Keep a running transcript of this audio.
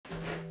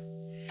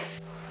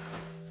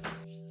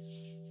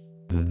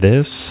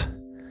This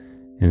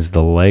is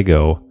the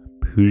Lego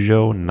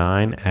Peugeot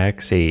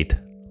 9X8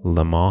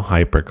 Le Mans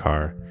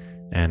hypercar,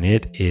 and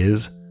it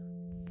is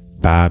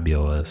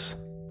fabulous.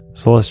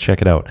 So let's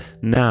check it out.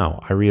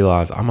 Now, I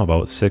realize I'm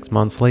about 6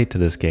 months late to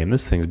this game.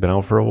 This thing's been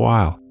out for a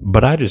while,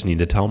 but I just need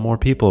to tell more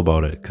people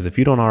about it, because if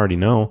you don't already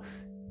know,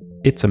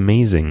 it's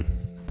amazing.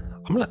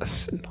 I'm gonna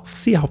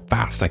see how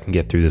fast I can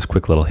get through this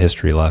quick little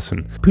history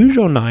lesson.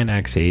 Peugeot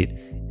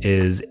 9X8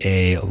 is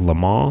a Le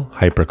Mans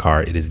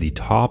hypercar. It is the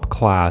top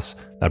class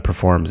that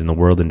performs in the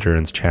World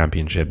Endurance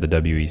Championship, the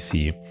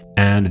WEC.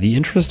 And the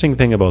interesting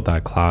thing about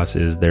that class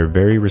is they're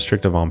very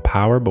restrictive on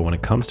power, but when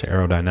it comes to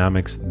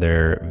aerodynamics,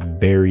 they're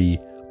very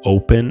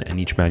open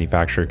and each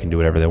manufacturer can do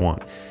whatever they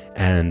want.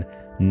 And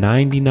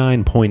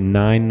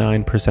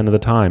 99.99% of the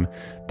time,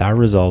 that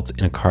results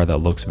in a car that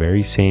looks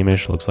very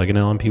same-ish, looks like an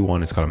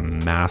LMP1. It's got a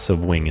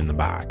massive wing in the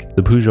back.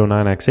 The Peugeot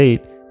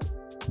 9X8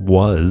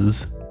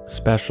 was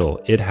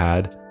special. It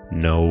had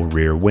no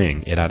rear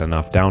wing. It had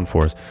enough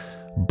downforce,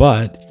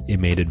 but it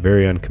made it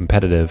very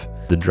uncompetitive.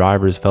 The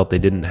drivers felt they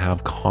didn't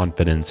have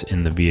confidence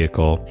in the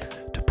vehicle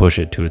to push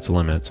it to its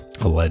limits,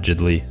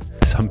 allegedly.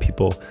 Some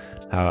people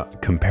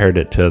compared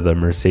it to the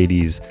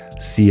Mercedes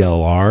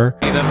CLR.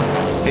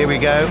 Here we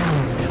go.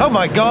 Oh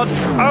my God,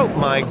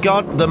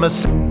 the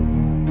Mercedes.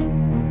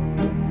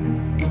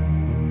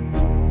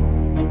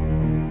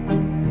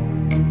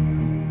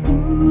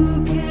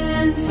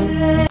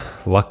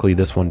 Luckily,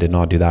 this one did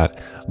not do that,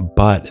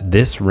 but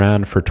this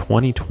ran for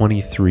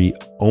 2023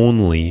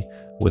 only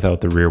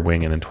without the rear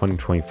wing, and in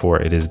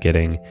 2024 it is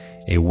getting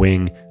a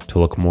wing to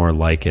look more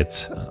like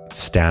its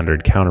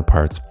standard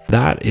counterparts.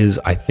 That is,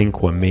 I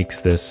think, what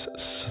makes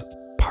this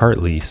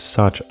partly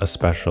such a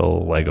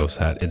special Lego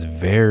set. It's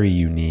very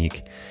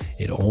unique.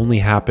 It only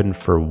happened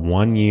for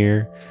 1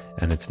 year,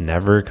 and it's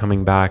never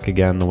coming back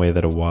again the way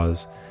that it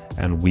was,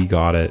 and we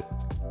got it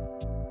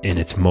in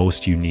its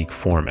most unique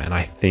form, and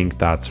I think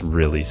that's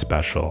really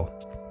special.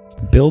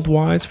 Build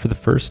wise, for the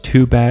first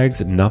 2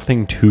 bags,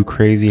 nothing too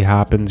crazy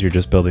happens. You're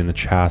just building the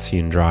chassis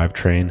and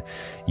drivetrain.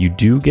 You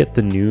do get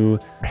the new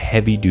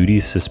heavy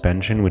duty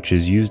suspension, which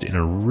is used in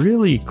a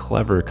really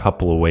clever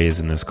couple of ways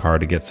in this car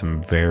to get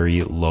some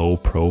very low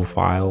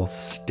profile,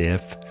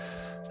 stiff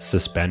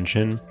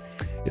suspension.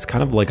 It's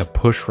kind of like a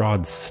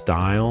pushrod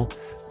style,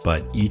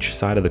 but each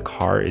side of the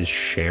car is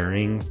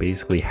sharing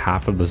basically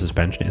half of the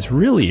suspension. It's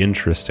really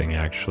interesting,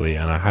 actually,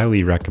 and I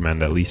highly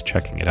recommend at least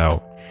checking it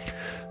out.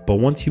 But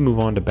once you move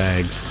on to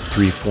bags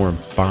 3, 4, and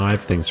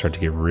 5, things start to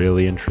get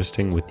really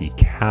interesting with the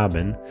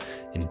cabin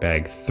in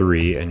bag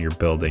 3, and you're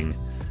building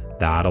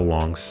that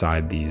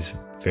alongside these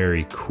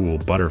very cool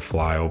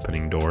butterfly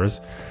opening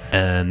doors.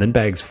 And then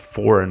bags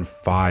 4 and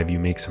 5, you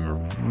make some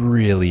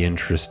really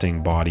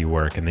interesting body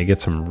work, and they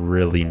get some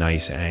really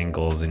nice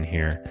angles in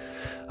here.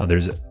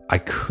 I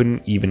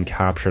couldn't even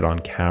capture it on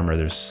camera.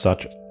 There's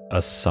such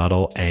a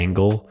subtle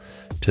angle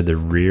to the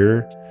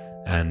rear,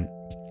 and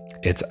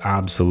it's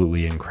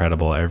absolutely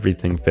incredible.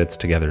 Everything fits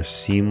together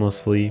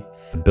seamlessly.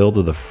 The build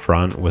of the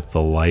front with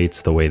the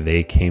lights, the way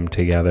they came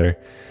together,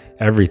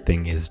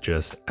 everything is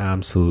just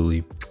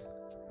absolutely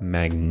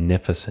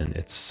magnificent.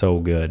 It's so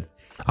good.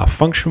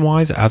 Function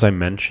wise, as I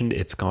mentioned,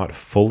 it's got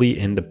fully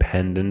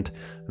independent,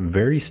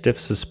 very stiff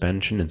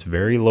suspension. It's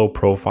very low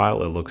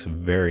profile. It looks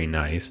very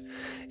nice.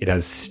 It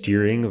has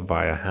steering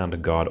via hand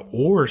of God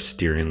or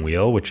steering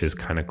wheel, which is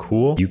kind of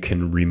cool. You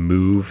can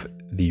remove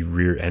the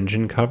rear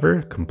engine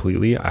cover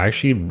completely. I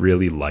actually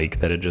really like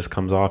that it just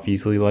comes off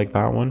easily like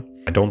that one.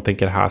 I don't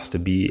think it has to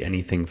be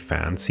anything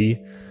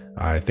fancy.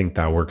 I think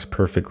that works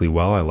perfectly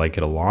well. I like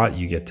it a lot.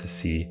 You get to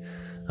see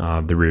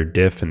the rear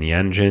diff and the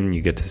engine.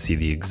 You get to see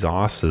the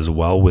exhaust as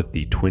well with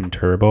the twin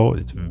turbo.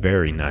 It's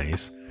very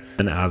nice.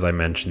 And as I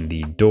mentioned,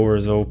 the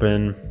doors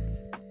open,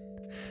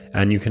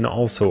 and you can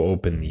also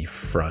open the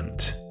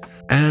front.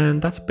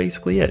 And that's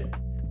basically it.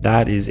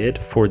 That is it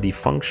for the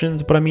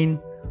functions, but I mean,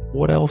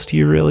 what else do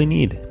you really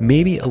need?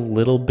 Maybe a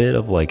little bit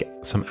of like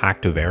some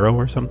active aero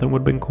or something would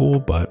have been cool,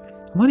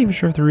 but I'm not even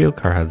sure if the real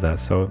car has that.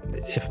 So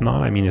if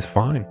not, I mean, it's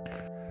fine.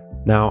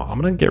 Now I'm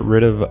gonna get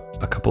rid of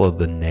a couple of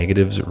the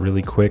negatives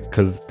really quick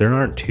because there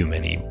aren't too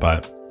many,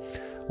 but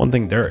one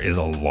thing, there is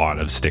a lot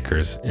of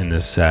stickers in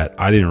this set.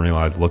 I didn't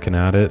realize looking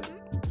at it.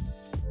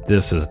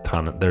 There's a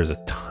ton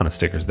of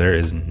stickers. There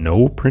is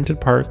no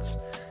printed parts.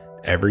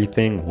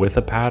 Everything with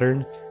a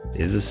pattern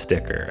is a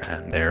sticker,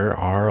 and there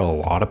are a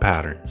lot of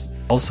patterns.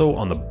 Also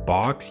on the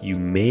box, you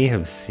may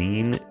have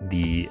seen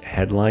the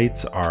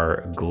headlights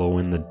are glow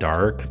in the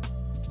dark,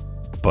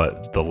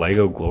 but the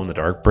Lego glow in the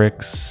dark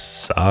bricks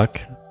suck.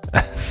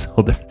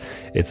 So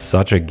it's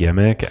such a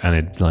gimmick, and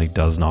it like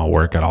does not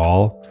work at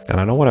all. And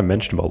I know what I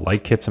mentioned about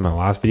light kits in my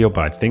last video,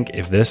 but I think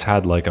if this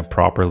had like a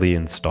properly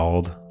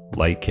installed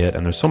light kit,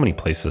 and there's so many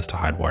places to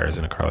hide wires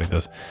in a car like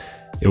this,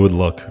 it would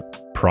look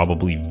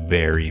probably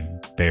very,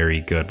 very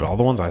good. But all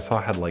the ones I saw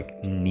had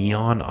like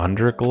neon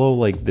underglow.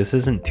 Like, this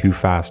isn't Too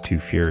Fast, Too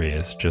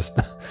Furious.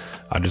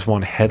 I just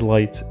want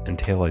headlights and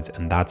taillights,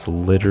 and that's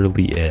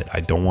literally it.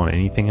 I don't want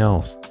anything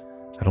else.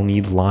 I don't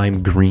need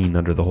lime green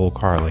under the whole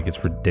car. Like,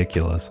 it's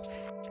ridiculous.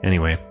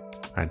 Anyway,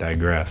 I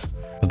digress.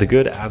 But the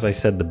good, as I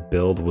said, the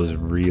build was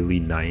really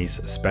nice,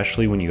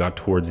 especially when you got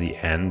towards the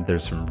end.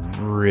 There's some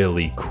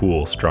really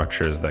cool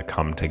structures that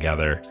come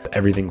together.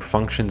 Everything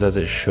functions as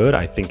it should.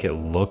 I think it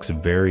looks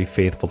very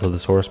faithful to the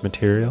source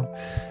material.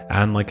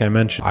 And like I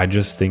mentioned, I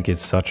just think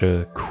it's such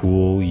a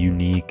cool,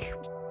 unique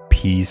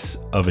piece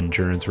of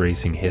endurance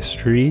racing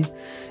history,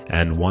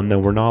 and one that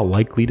we're not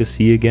likely to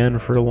see again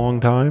for a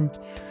long time.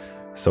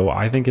 So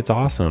I think it's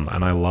awesome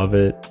and I love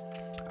it.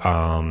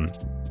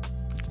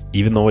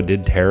 Even though it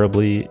did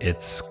terribly,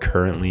 it's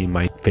currently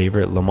my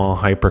favorite Le Mans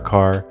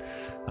hypercar.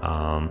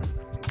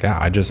 Yeah,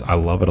 I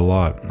love it a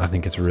lot. I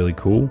think it's really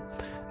cool.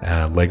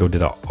 Lego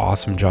did an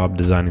awesome job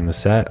designing the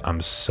set.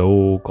 I'm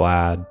so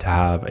glad to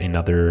have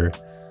another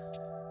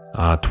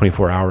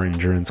 24-hour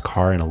endurance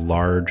car in a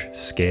large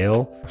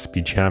scale.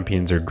 Speed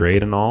Champions are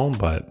great and all,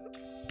 but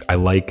I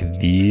like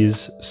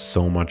these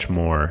so much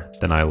more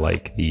than I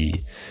like the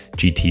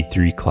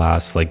GT3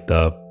 class, like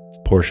the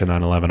Porsche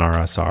 911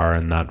 RSR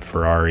and that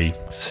Ferrari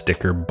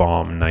sticker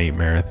bomb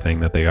nightmare thing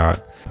that they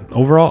got.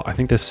 Overall, I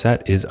think this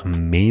set is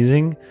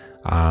amazing.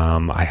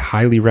 I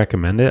highly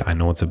recommend it. I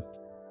know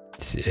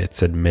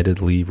it's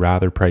admittedly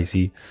rather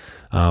pricey,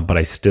 but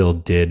I still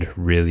did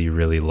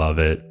really love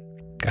it.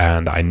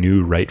 And I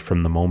knew right from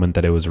the moment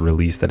that it was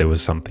released that it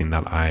was something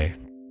that I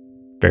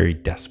very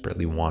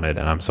desperately wanted,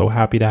 and I'm so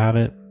happy to have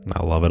it.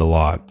 I love it a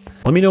lot.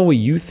 Let me know what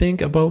you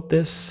think about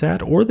this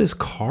set or this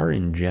car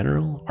in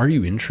general. Are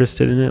you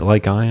interested in it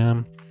like I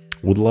am?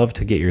 Would love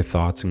to get your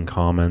thoughts and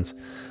comments.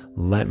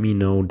 Let me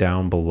know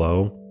down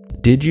below.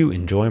 Did you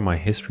enjoy my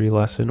history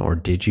lesson, or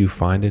did you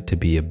find it to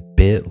be a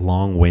bit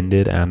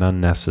long-winded and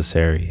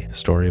unnecessary?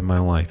 Story of my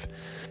life.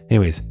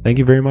 Anyways, thank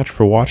you very much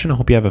for watching. I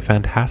hope you have a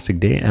fantastic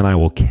day, and I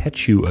will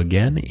catch you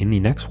again in the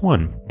next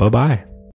one. Bye-bye.